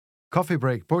Coffee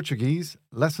Break Portuguese,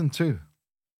 Lesson 2.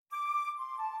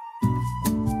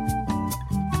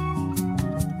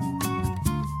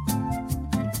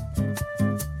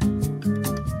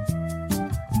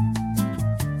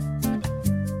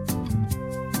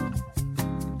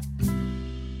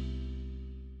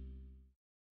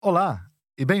 Olá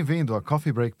e bem-vindo a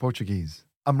Coffee Break Portuguese.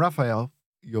 I'm Rafael,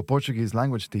 your Portuguese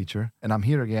language teacher, and I'm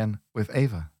here again with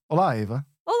Eva. Olá, Eva.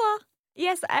 Hola!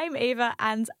 Yes, I'm Eva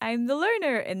and I'm the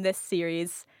learner in this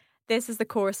series. This is the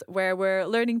course where we're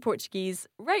learning Portuguese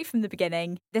right from the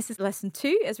beginning. This is lesson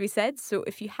 2, as we said, so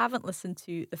if you haven't listened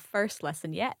to the first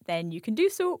lesson yet, then you can do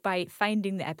so by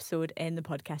finding the episode in the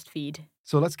podcast feed.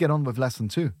 So let's get on with lesson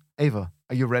 2. Eva,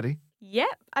 are you ready?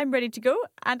 Yep, I'm ready to go.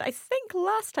 And I think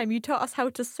last time you taught us how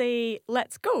to say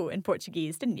let's go in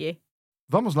Portuguese, didn't you?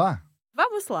 Vamos lá.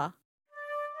 Vamos lá.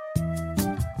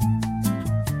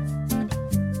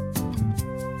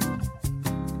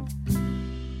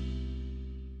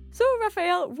 So,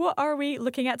 Rafael, what are we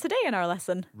looking at today in our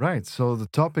lesson? Right, so the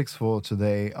topics for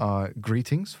today are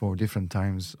greetings for different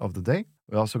times of the day.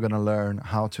 We're also going to learn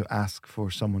how to ask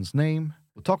for someone's name.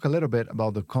 We'll talk a little bit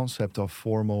about the concept of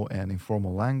formal and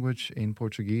informal language in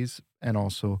Portuguese and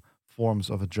also forms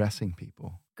of addressing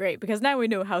people. Great, because now we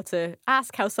know how to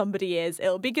ask how somebody is.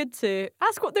 It'll be good to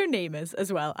ask what their name is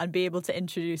as well and be able to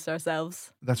introduce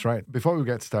ourselves. That's right. Before we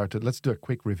get started, let's do a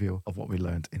quick review of what we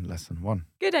learned in lesson 1.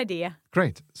 Good idea.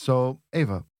 Great. So,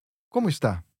 Eva, como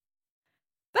está?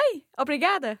 Bem,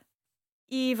 obrigada.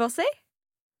 E você?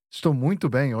 Estou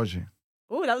muito bem hoje.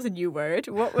 Oh, that was a new word.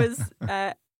 What was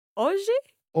hoje?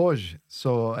 Hoje.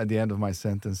 So, at the end of my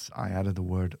sentence, I added the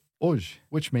word hoje,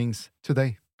 which means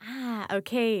today. Ah,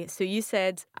 okay. So you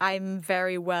said, I'm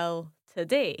very well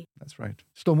today. That's right.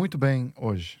 Estou muito bem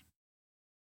hoje.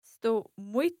 Estou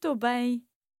muito bem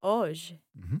hoje.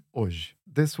 Hoje.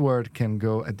 This word can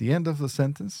go at the end of the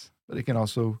sentence, but it can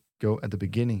also go at the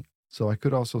beginning. So I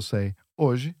could also say,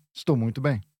 hoje estou muito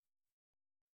bem.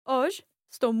 Hoje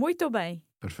estou muito bem.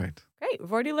 Perfect. Great.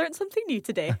 We've already learned something new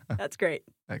today. That's great.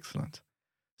 Excellent.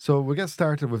 So we get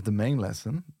started with the main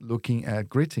lesson, looking at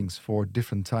greetings for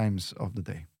different times of the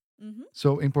day.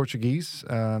 So in Portuguese,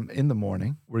 in the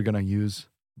morning, we're going to use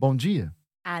bom dia.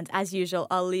 And as usual,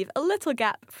 I'll leave a little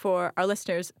gap for our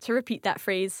listeners to repeat that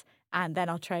phrase, and then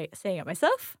I'll try saying it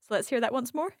myself. So let's hear that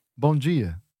once more. Bom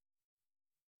dia.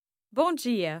 Bom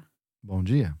dia. Bom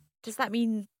dia. Does that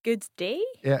mean good day?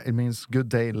 Yeah, it means good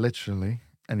day literally,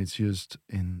 and it's used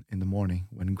in the morning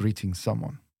when greeting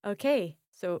someone. Okay,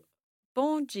 so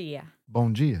bom dia.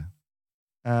 Bom dia.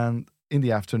 And in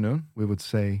the afternoon, we would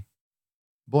say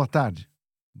boa tarde.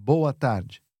 Boa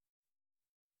tarde.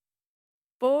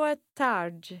 Boa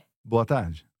tarde. Boa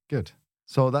tarde. Good.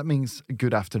 So that means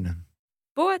good afternoon.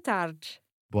 Boa tarde.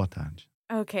 Boa tarde.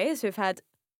 Okay, so we've had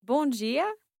bom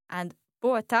dia and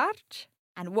boa tarde.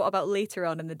 And what about later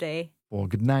on in the day? Or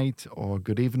good night or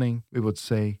good evening, we would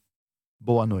say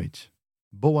boa noite.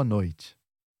 Boa noite.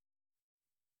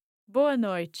 Boa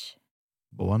noite.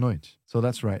 Boa noite. So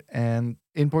that's right. And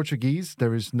in Portuguese,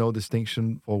 there is no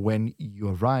distinction for when you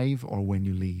arrive or when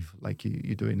you leave, like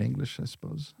you do in English, I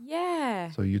suppose.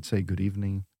 Yeah. So you'd say good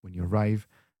evening when you arrive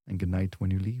and good night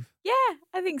when you leave. Yeah,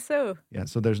 I think so. Yeah,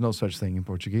 so there's no such thing in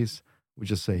Portuguese. We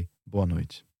just say boa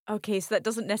noite. Okay, so that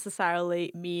doesn't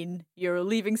necessarily mean you're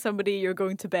leaving somebody, you're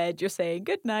going to bed, you're saying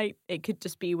good night. It could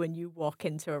just be when you walk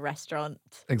into a restaurant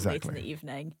late in the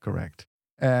evening. Correct.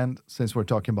 And since we're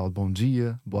talking about bom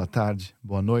dia, boa tarde,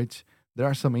 boa noite, there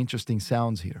are some interesting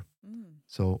sounds here.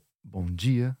 So, bom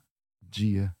dia,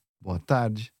 dia, boa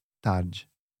tarde, tarde,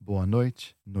 boa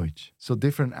noite, noite. So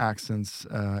different accents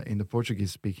in the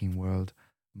Portuguese-speaking world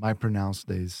might pronounce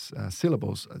these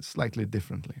syllables slightly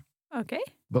differently. Okay.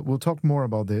 But we'll talk more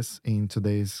about this in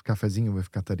today's Cafezinho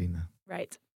with Catarina.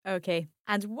 Right. Okay.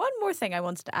 And one more thing I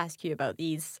wanted to ask you about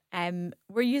these.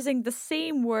 We're using the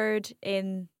same word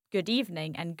in good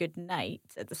evening and good night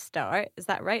at the start. Is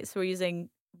that right? So we're using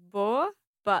boa,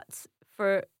 but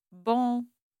for bom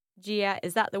dia,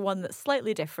 is that the one that's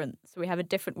slightly different? So we have a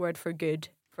different word for good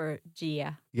for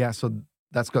dia. Yeah, so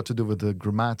that's got to do with the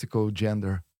grammatical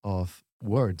gender of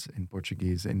words in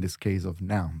Portuguese, in this case of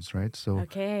nouns, right? So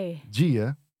Okay.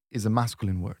 dia is a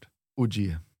masculine word, o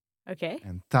dia. Okay.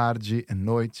 And tarde and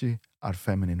noite are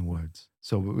feminine words.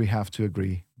 So we have to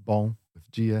agree bom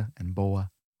with dia and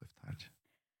boa with tarde.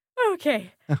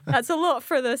 Okay, that's a lot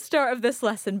for the start of this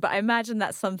lesson, but I imagine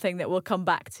that's something that we'll come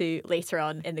back to later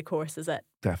on in the course, is it?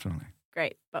 Definitely.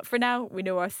 Great. But for now, we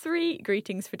know our 3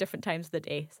 greetings for different times of the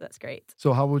day, so that's great.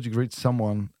 So how would you greet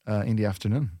someone in the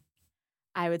afternoon?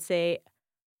 I would say,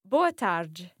 boa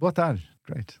tarde. Boa tarde.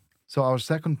 Great. So our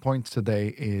second point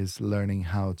today is learning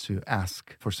how to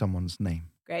ask for someone's name.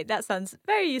 Great. That sounds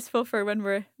very useful for when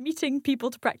we're meeting people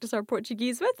to practice our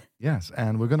Portuguese with. Yes,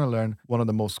 and we're going to learn one of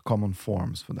the most common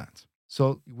forms for that.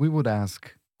 So we would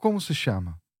ask, como se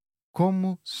chama?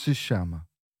 Como se chama?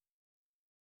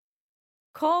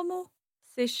 Como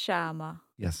se chama?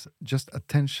 Yes, just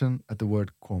attention at the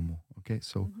word como. Okay,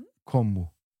 so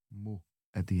como, mu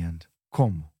at the end.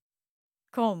 Como.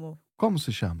 Como? Como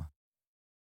se chama?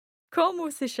 Como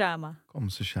se chama? Como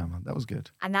se chama? That was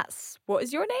good. And that's, what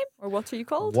is your name? Or what are you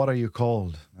called? What are you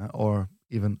called? Or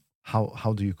even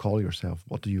how do you call yourself?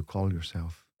 What do you call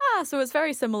yourself? So it's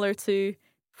very similar to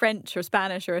French or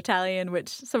Spanish or Italian, which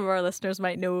some of our listeners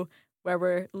might know, where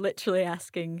we're literally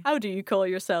asking, how do you call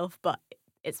yourself? But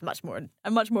it's much more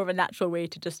of a natural way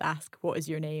to just ask, what is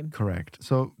your name? Correct.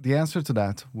 So the answer to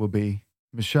that will be,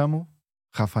 me chamo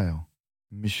Rafael.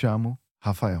 Me chamo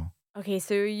Rafael. Okay,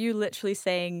 so are you literally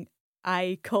saying,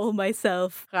 I call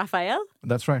myself Rafael?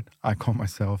 That's right. I call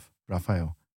myself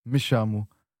Rafael. Me chamo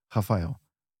Rafael.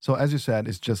 So as you said,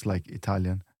 it's just like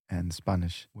Italian and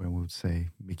Spanish, where we would say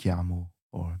me chiamo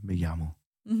or me llamo.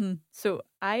 Mm-hmm. So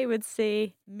I would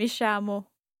say, me chamo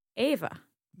Eva.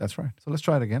 That's right. So let's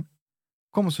try it again.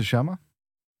 Como se chama?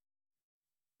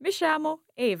 Me chamo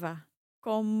Eva.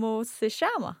 Como se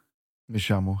chama? Me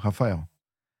chamo Rafael.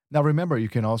 Now remember, you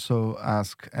can also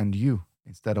ask and you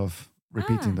instead of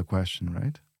repeating the question,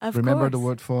 right? Of Remember course. the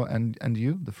word for and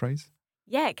you, the phrase?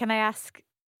 Yeah, can I ask,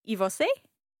 e você?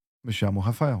 Me chamo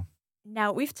Rafael.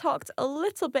 Now, we've talked a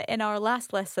little bit in our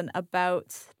last lesson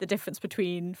about the difference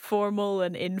between formal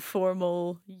and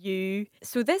informal you.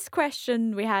 So this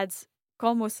question we had,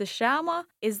 como se chama?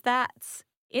 Is that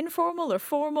informal or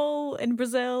formal in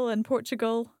Brazil and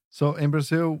Portugal? So in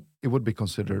Brazil, it would be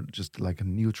considered just like a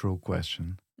neutral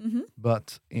question. Mm-hmm.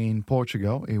 But in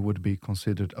Portugal, it would be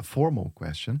considered a formal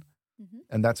question. Mm-hmm.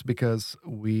 And that's because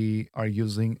we are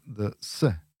using the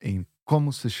se in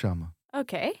como se chama.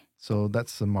 Okay. So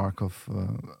that's a mark of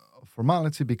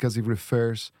formality because it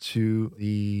refers to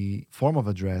the form of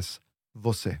address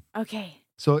você. Okay.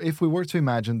 So if we were to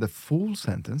imagine the full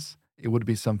sentence, it would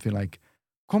be something like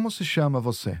como se chama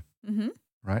você, Mm-hmm.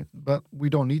 right? But we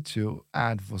don't need to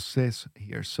add vocês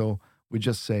here. So we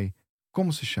just say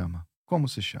como se chama, como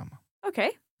se chama.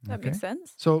 Okay. That Okay. makes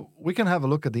sense. So we can have a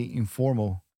look at the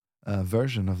informal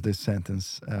version of this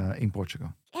sentence in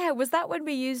Portugal. Yeah, was that when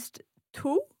we used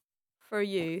tu for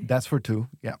you? That's for two,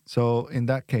 yeah. So in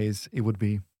that case, it would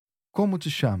be como te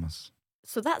chamas?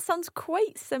 So that sounds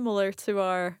quite similar to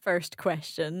our first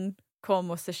question,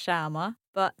 como se chama?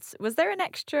 But was there an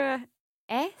extra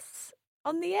S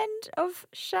on the end of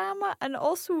chama? And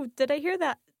also, did I hear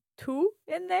that tu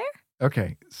in there?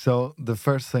 Okay, so the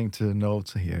first thing to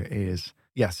note here is,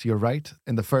 yes, you're right.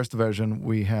 In the first version,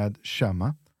 we had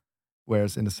chama,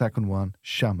 whereas in the second one,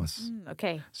 chamas.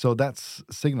 Okay. So that's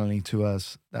signaling to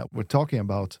us that we're talking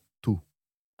about tu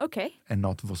Okay. and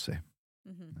not você.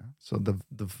 Mm-hmm. Yeah? So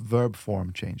the verb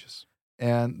form changes.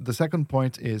 And the second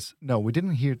point is, no, we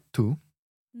didn't hear tu,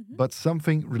 Mm-hmm. but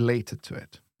something related to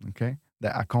it, okay,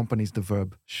 that accompanies the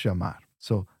verb chamar.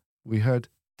 So we heard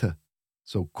te.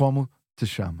 So como te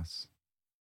chamas?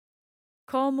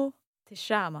 Como te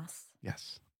chamas?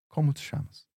 Yes, como te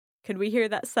chamas? Can we hear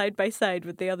that side by side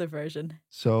with the other version?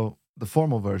 So the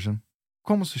formal version,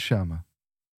 como se chama?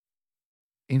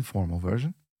 Informal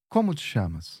version, como te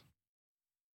chamas?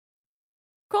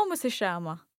 Como se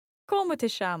chama? Como te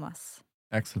chamas?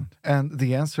 Excellent. And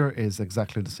the answer is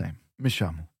exactly the same. Me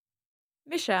chamo.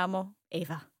 Me chamo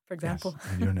Eva, for example.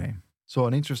 Yes, and your name. So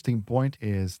an interesting point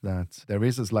is that there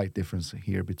is a slight difference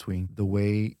here between the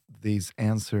way these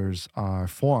answers are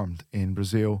formed in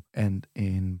Brazil and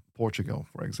in Portugal,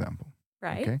 for example.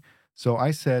 Right. Okay. So I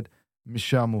said, me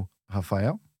chamo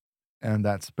Rafael, and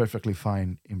that's perfectly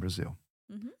fine in Brazil.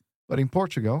 Mm-hmm. But in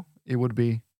Portugal, it would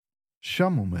be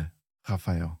chamo-me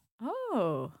Rafael.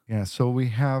 Oh. Yeah, so we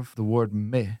have the word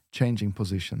me changing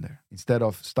position there. Instead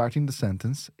of starting the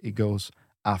sentence, it goes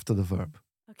after the verb.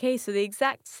 Okay, so the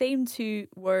exact same two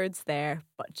words there,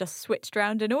 but just switched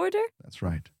around in order? That's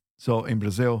right. So in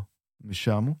Brazil, me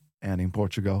chamo, and in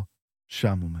Portugal,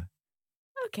 chamo-me.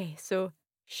 Okay, so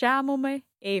chamo-me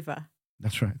Eva.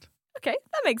 That's right. Okay,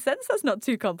 that makes sense. That's not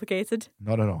too complicated.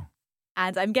 Not at all.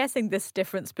 And I'm guessing this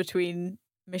difference between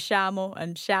me chamo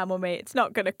and chamo-me, it's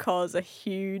not going to cause a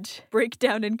huge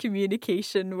breakdown in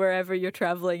communication wherever you're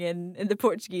traveling in the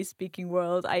Portuguese-speaking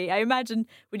world. I imagine,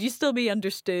 would you still be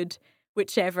understood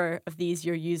whichever of these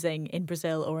you're using in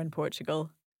Brazil or in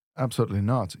Portugal? Absolutely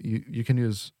not. You can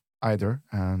use either,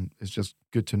 and it's just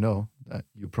good to know that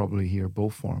you probably hear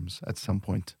both forms at some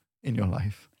point in your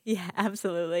life. Yeah,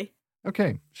 absolutely.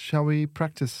 Okay, shall we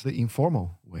practice the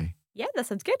informal way? Yeah, that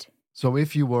sounds good. So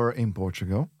if you were in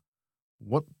Portugal,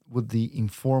 what would the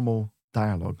informal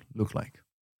dialogue look like?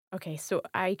 Okay, so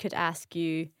I could ask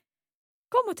you,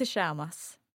 Como te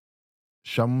chamas?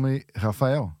 Chamo-me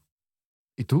Rafael.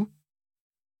 E tu?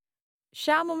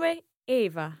 Chamo-me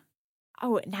Eva.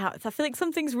 Oh, now I feel like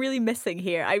something's really missing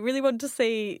here. I really want to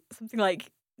say something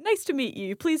like, nice to meet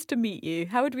you, pleased to meet you.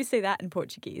 How would we say that in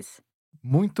Portuguese?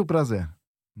 Muito prazer.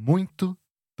 Muito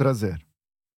prazer.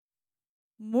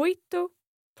 Muito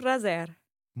prazer.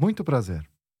 Muito prazer.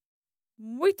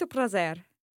 Muito prazer.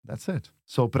 That's it.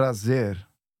 So prazer,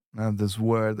 this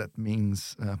word that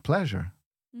means pleasure.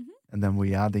 Mhm. And then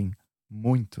we're adding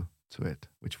muito to it,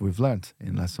 which we've learned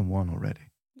in lesson 1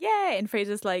 already. Yeah, in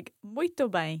phrases like muito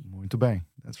bem. Muito bem.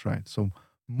 That's right. So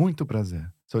muito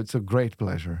prazer. So it's a great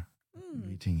pleasure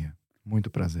meeting you. Muito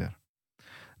prazer.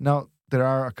 Now, there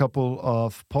are a couple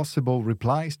of possible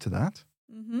replies to that.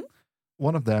 Mhm.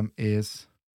 One of them is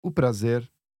o prazer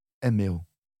é meu.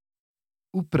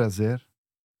 O prazer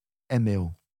é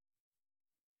meu.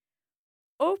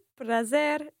 O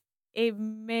prazer é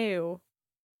meu.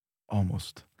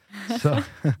 Almost. So,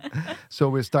 so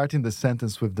we're starting the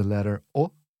sentence with the letter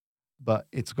O, but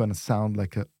it's going to sound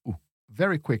like a U.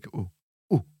 Very quick U.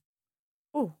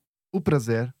 U. O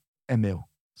prazer é meu.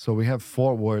 So we have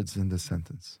 4 words in this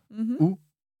sentence. Mhm. O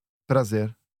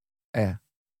prazer é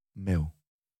meu.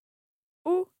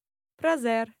 O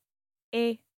prazer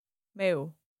é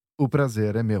meu. O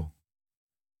prazer é meu.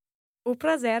 O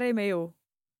prazer é meu.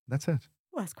 That's it.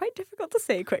 Well, that's quite difficult to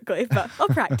say quickly, but I'll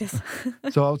practice.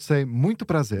 So I would say muito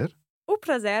prazer. O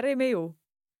prazer é meu.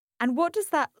 And what does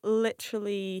that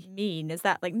literally mean? Is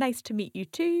that like nice to meet you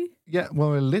too? Yeah,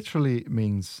 well, it literally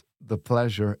means the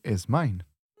pleasure is mine.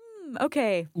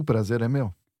 Okay. O prazer é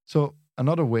meu. So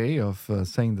another way of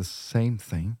saying the same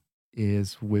thing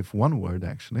is with one word,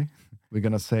 actually. We're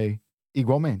going to say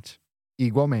igualmente.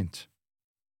 Igualmente.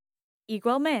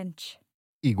 Igualmente.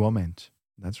 Igualmente.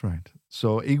 That's right.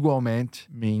 So igualmente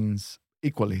means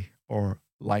equally or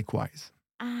likewise.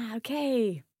 Ah,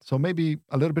 okay. So maybe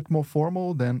a little bit more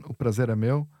formal than o prazer é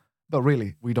meu, but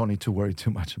really, we don't need to worry too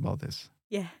much about this.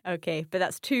 Yeah, okay. But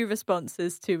that's 2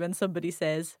 responses to when somebody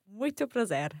says muito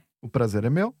prazer. O prazer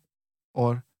é meu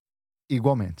or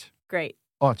igualmente. Great.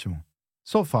 Ótimo.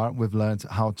 So far, we've learned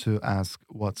how to ask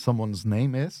what someone's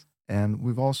name is, and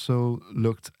we've also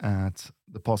looked at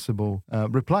the possible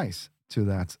replies to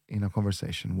that in a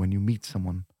conversation when you meet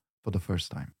someone for the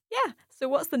first time. Yeah. So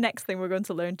what's the next thing we're going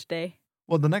to learn today?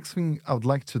 Well, the next thing I would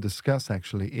like to discuss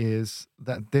actually is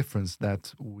that difference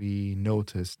that we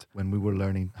noticed when we were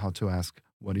learning how to ask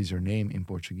what is your name in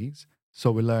Portuguese.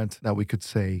 So we learned that we could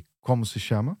say como se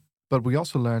chama, but we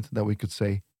also learned that we could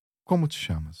say como te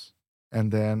chamas.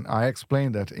 And then I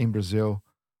explained that in Brazil,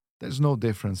 there's no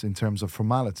difference in terms of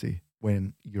formality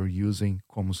when you're using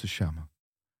como se chama.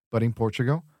 But in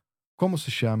Portugal, como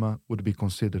se chama would be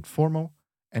considered formal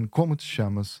and como te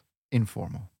chamas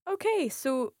informal. Okay,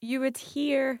 so you would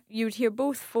hear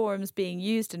both forms being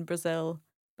used in Brazil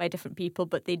by different people,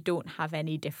 but they don't have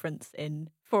any difference in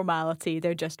formality.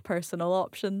 They're just personal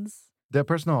options. They're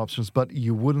personal options, but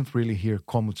you wouldn't really hear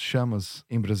como te chamas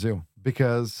in Brazil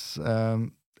because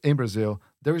in Brazil,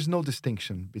 there is no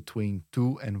distinction between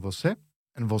tu and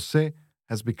você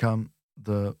has become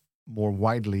the more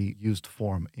widely used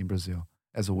form in Brazil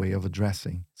as a way of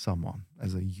addressing someone,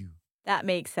 as a you. That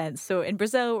makes sense. So in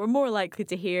Brazil, we're more likely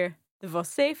to hear the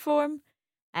você form,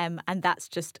 and that's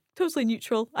just totally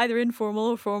neutral, either informal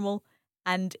or formal.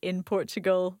 And in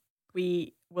Portugal,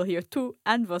 we will hear tu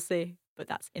and você, but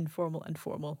that's informal and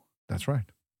formal. That's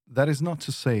right. That is not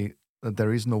to say that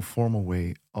there is no formal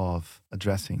way of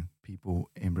addressing people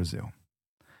in Brazil.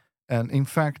 And in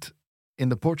fact, in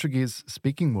the Portuguese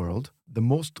speaking world, the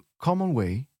most common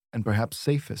way and perhaps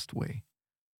safest way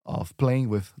of playing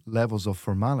with levels of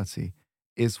formality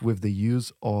is with the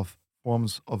use of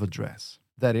forms of address.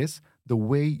 That is, the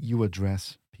way you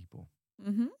address people.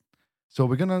 Mm-hmm. So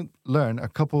we're going to learn a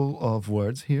couple of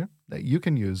words here that you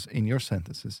can use in your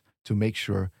sentences to make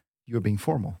sure you're being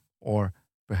formal or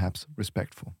perhaps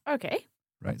respectful. Okay.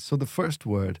 Right? So the first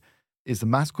word is a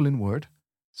masculine word.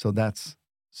 So that's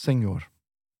señor.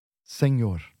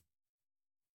 Señor.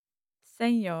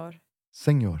 Señor.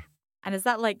 Señor. And is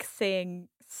that like saying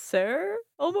sir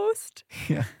almost?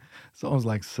 Yeah. It's almost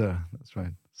like sir. That's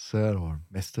right. Sir or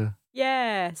mister.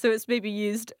 Yeah. So it's maybe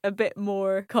used a bit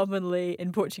more commonly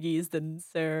in Portuguese than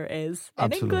sir is in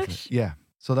Absolutely. English. Yeah.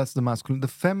 So that's the masculine. The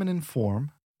feminine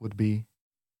form would be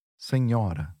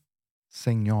señora.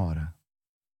 Señora.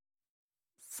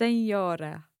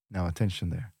 Señora. Now attention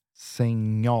there.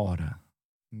 Señora.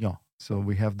 No. So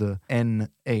we have the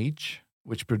NH,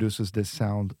 which produces this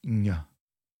sound ñ.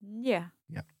 Yeah.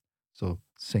 Yeah. So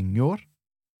señor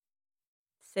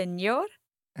Señor,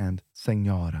 and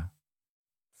señora.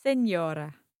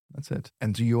 señora. That's it.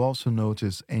 And do you also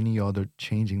notice any other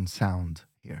changing sound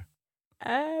here?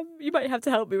 You might have to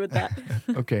help me with that.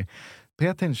 Okay. Pay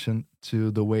attention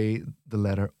to the way the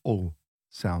letter O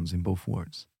sounds in both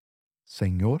words.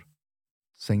 Señor,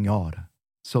 señora.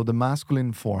 So the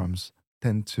masculine forms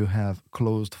tend to have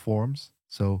closed forms.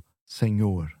 So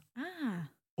señor,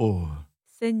 o.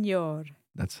 Señor.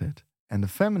 That's it. And the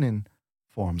feminine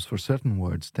forms for certain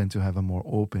words tend to have a more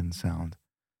open sound.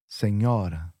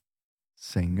 Señora,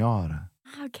 señora.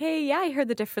 Okay, yeah, I heard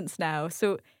the difference now.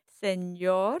 So,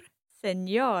 señor,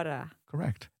 señora.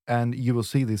 Correct. And you will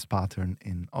see this pattern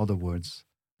in other words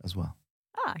as well.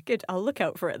 Good. I'll look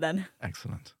out for it then.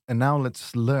 Excellent. And now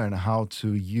let's learn how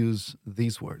to use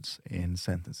these words in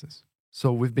sentences.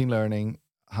 So we've been learning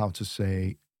how to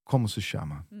say como se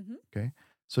llama. Okay.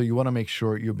 So you want to make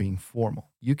sure you're being formal.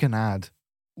 You can add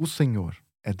o señor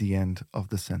at the end of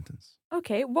the sentence.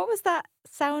 Okay, what was that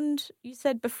sound you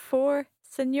said before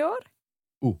señor?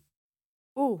 U.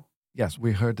 Ooh. Yes,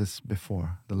 we heard this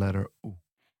before, the letter U.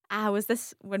 Was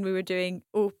this when we were doing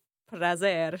o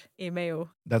prazer e meu?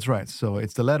 That's right. So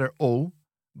it's the letter O,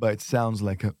 but it sounds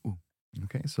like a U.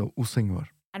 Okay, so o señor.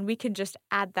 And we can just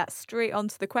add that straight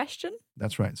onto the question?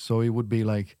 That's right. So it would be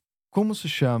like, como se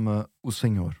llama o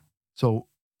señor? So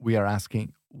we are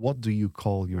asking, what do you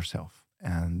call yourself?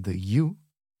 And the you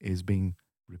is being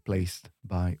replaced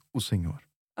by o señor.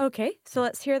 Okay, so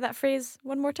let's hear that phrase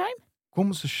one more time.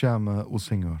 Como se llama o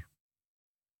señor?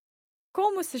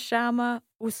 Como se llama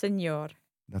o señor?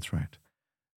 That's right.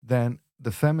 Then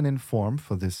the feminine form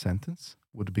for this sentence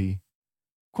would be,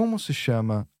 como se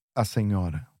llama a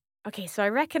señora? Okay, so I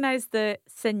recognize the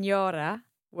señora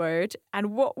word.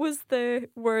 And what was the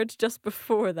word just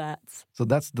before that? So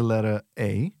that's the letter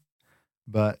A,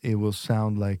 but it will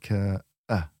sound like a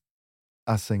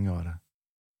señora.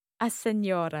 A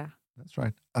señora. That's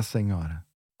right, a señora.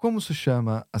 Como se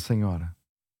llama a señora?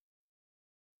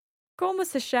 Como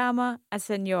se llama a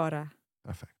señora?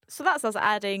 Perfect. So that's us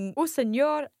adding o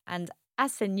señor and a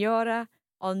señora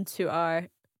onto our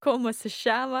como se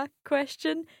llama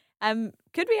question.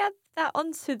 Could we add that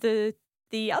onto the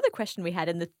other question we had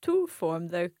in the tú form,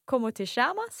 the como te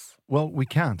llamas? Well, we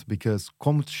can't because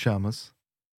como te llamas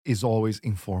is always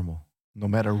informal, no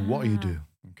matter what you do,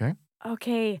 okay?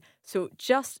 Okay, so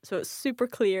just so it's super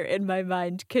clear in my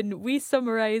mind, can we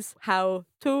summarize how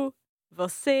tú,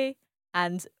 você,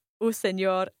 and o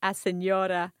señor, a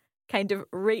señora kind of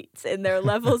rate in their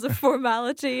levels of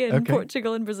formality in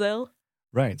Portugal and Brazil?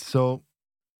 Right. So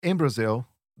in Brazil,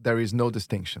 there is no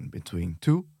distinction between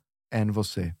tú and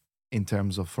você in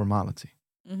terms of formality.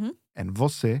 Mm-hmm. And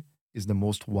você is the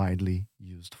most widely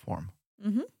used form.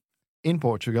 Mm-hmm. In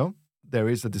Portugal, there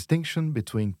is a distinction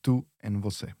between tú and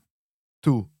você.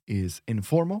 Tú is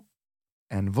informal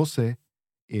and você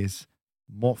is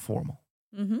more formal.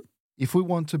 Mm-hmm. If we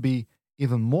want to be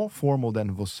even more formal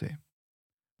than você,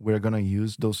 we're going to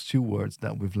use those two words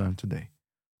that we've learned today,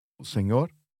 o señor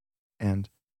and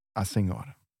a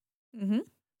señora. Mm-hmm.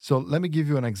 So let me give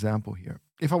you an example here.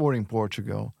 If I were in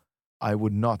Portugal, I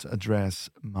would not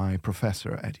address my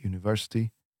professor at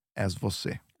university as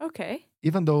você, Okay.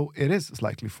 even though it is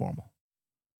slightly formal.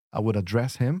 I would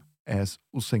address him as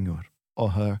o señor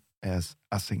or her as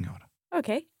a señora.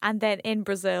 Okay. And then in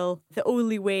Brazil, the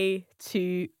only way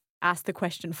to ask the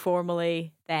question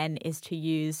formally then is to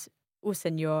use o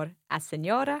señor, a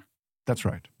señora. That's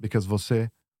right, because você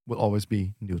will always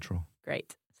be neutral.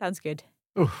 Great. Sounds good.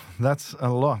 Ooh, that's a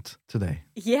lot today.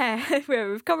 Yeah,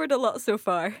 we've covered a lot so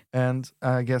far. And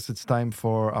I guess it's time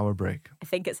for our break. I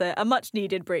think it's a much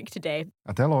needed break today.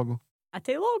 Até logo.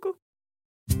 Até logo.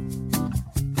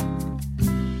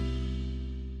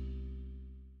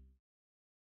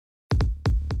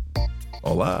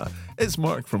 Olá, it's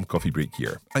Mark from Coffee Break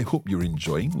here. I hope you're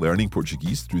enjoying learning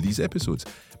Portuguese through these episodes,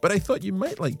 but I thought you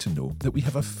might like to know that we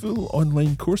have a full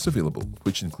online course available,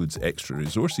 which includes extra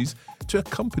resources to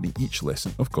accompany each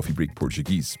lesson of Coffee Break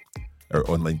Portuguese. Our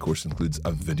online course includes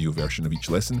a video version of each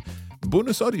lesson,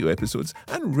 bonus audio episodes,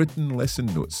 and written lesson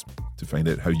notes. To find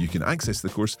out how you can access the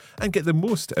course and get the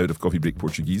most out of Coffee Break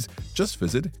Portuguese, just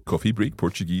visit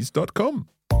coffeebreakportuguese.com.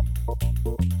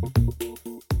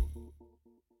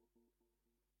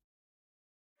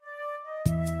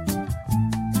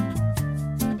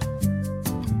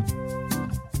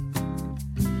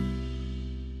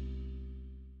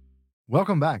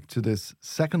 Welcome back to this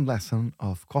second lesson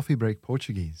of Coffee Break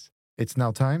Portuguese. It's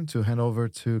now time to hand over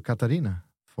to Catarina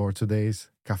for today's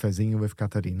Cafezinho with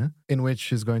Catarina, in which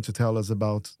she's going to tell us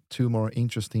about 2 more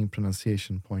interesting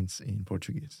pronunciation points in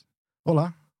Portuguese.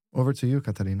 Olá, over to you,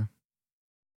 Catarina.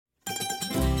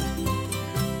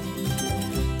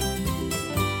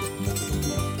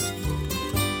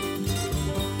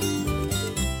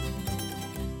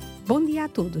 Bom dia a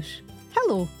todos.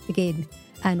 Hello again,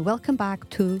 and welcome back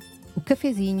to O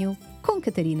Cafezinho com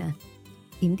Catarina.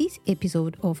 In this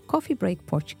episode of Coffee Break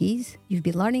Portuguese, you've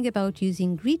been learning about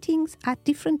using greetings at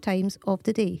different times of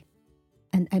the day.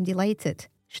 And I'm delighted,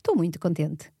 estou muito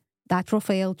contente, that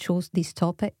Rafael chose this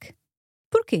topic.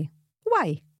 Por quê?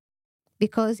 Why?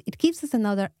 Because it gives us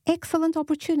another excellent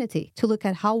opportunity to look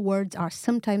at how words are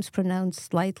sometimes pronounced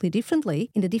slightly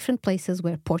differently in the different places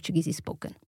where Portuguese is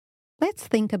spoken. Let's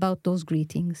think about those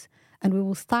greetings, and we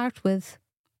will start with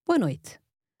boa noite.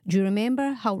 Do you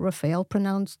remember how Rafael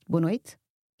pronounced boa noite?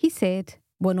 He said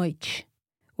boa noite,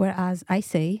 whereas I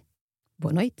say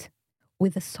boa noite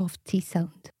with a soft T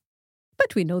sound.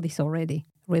 But we know this already.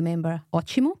 Remember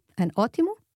ótimo and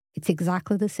ótimo? It's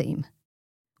exactly the same.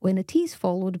 When a T is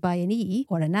followed by an E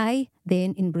or an I,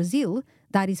 then in Brazil,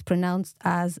 that is pronounced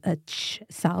as a ch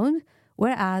sound,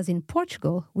 whereas in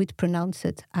Portugal, we'd pronounce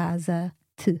it as a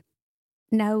T.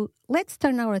 Now, let's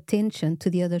turn our attention to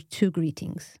the other 2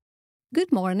 greetings.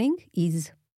 Good morning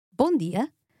is bom dia,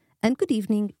 and good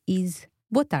evening is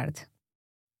boa tarde.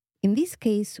 In this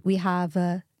case, we have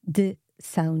a D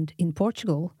sound in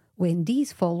Portugal when D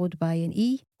is followed by an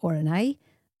E or an I,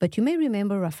 but you may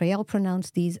remember Rafael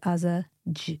pronounced these as a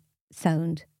J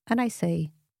sound, and I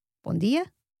say bom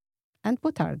dia and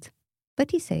boa tarde,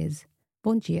 but he says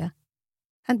bom dia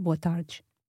and boa tarde.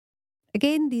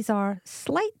 Again, these are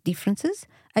slight differences,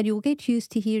 and you'll get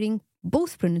used to hearing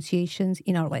both pronunciations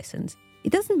in our lessons.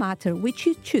 It doesn't matter which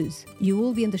you choose, you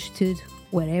will be understood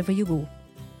wherever you go.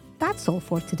 That's all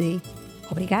for today.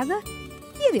 Obrigada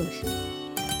e adeus.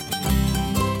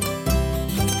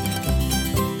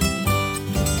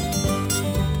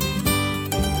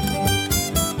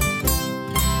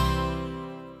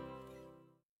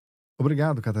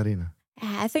 Obrigado, Catarina.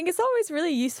 I think it's always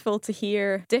really useful to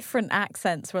hear different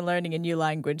accents when learning a new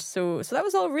language. So that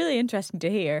was all really interesting to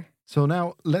hear. So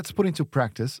now let's put into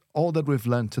practice all that we've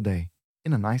learned today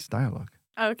in a nice dialogue.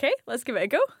 Okay, let's give it a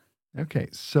go. Okay,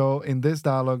 so in these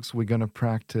dialogues, we're going to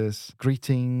practice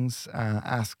greetings,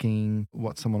 asking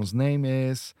what someone's name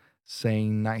is,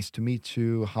 saying nice to meet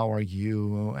you, how are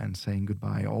you, and saying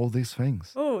goodbye, all these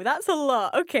things. Oh, that's a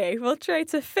lot. Okay, we'll try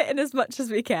to fit in as much as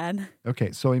we can.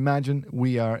 Okay, so imagine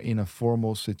we are in a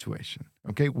formal situation.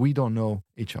 Okay, we don't know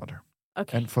each other.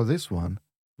 Okay. And for this one,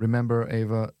 remember,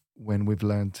 Eva, when we've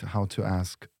learned how to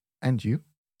ask, and you?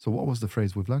 So what was the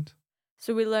phrase we've learned?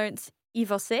 So we learnt e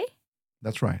você?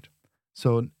 That's right.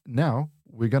 So now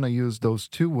we're going to use those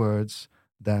 2 words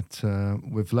that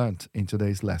we've learned in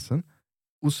today's lesson,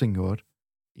 o senhor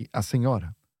e a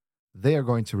senhora. They are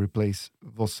going to replace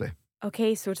você.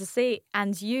 Okay, so to say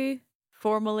and you,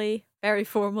 formally, very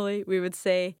formally, we would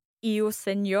say e o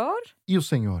senhor? E o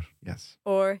senhor, yes.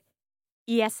 Or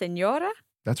e a senhora?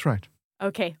 That's right.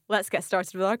 Okay, let's get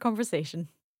started with our conversation.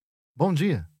 Bom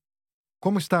dia.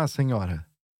 Como está a senhora?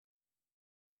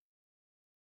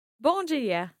 Bom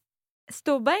dia.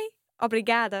 Estou bem,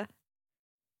 obrigada.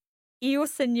 E o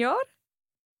senhor?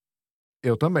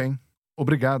 Eu também.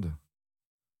 Obrigado.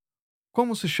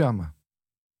 Como se chama?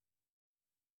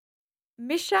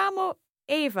 Me chamo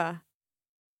Eva.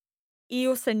 E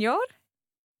o senhor?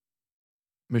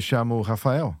 Me chamo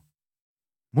Rafael.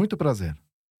 Muito prazer.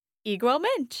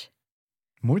 Igualmente.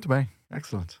 Muito bem.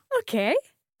 Excellent. Okay,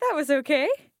 that was okay.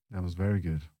 That was very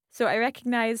good. So I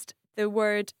recognized the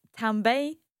word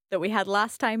também that we had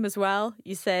last time as well.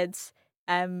 You said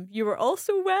you were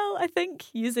also well, I think,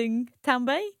 using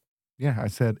também. Yeah, I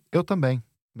said, eu também.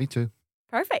 Me too.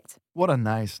 Perfect. What a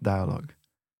nice dialogue.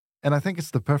 And I think it's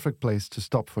the perfect place to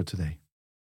stop for today.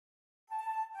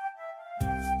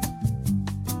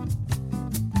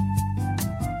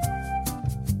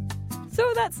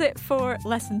 So that's it for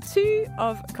lesson 2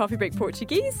 of Coffee Break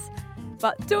Portuguese.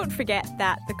 But don't forget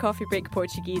that the Coffee Break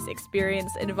Portuguese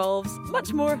experience involves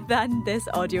much more than this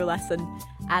audio lesson,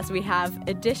 as we have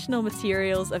additional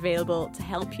materials available to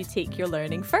help you take your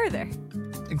learning further.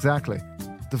 Exactly.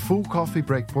 The full Coffee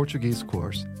Break Portuguese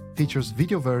course features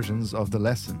video versions of the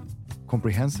lesson,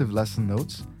 comprehensive lesson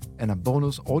notes, and a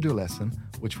bonus audio lesson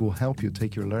which will help you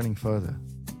take your learning further.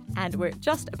 And we're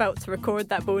just about to record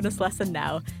that bonus lesson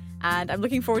now, and I'm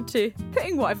looking forward to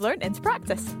putting what I've learned into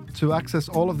practice. To access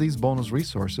all of these bonus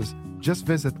resources, just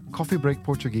visit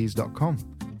coffeebreakportuguese.com,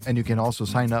 and you can also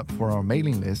sign up for our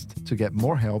mailing list to get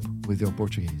more help with your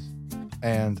Portuguese.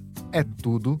 And é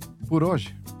tudo por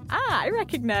hoje. I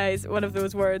recognise one of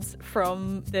those words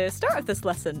from the start of this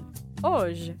lesson.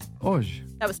 Hoje. Hoje.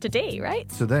 That was today, right?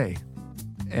 Today.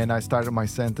 And I started my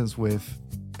sentence with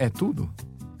é tudo.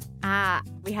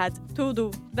 We had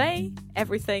tudo bem,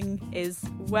 everything is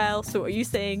well. So are you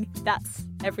saying that's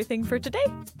everything for today?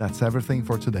 That's everything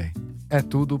for today. É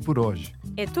tudo por hoje.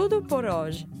 É tudo por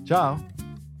hoje. Tchau.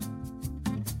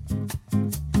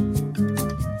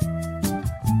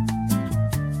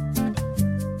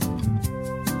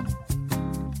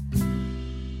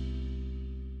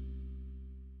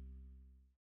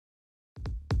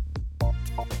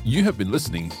 You have been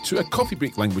listening to a Coffee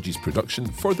Break Languages production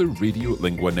for the Radio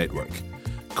Lingua Network.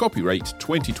 Copyright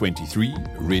 2023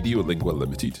 Radio Lingua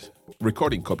Limited.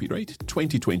 Recording copyright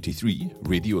 2023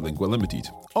 Radio Lingua Limited.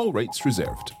 All rights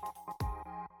reserved.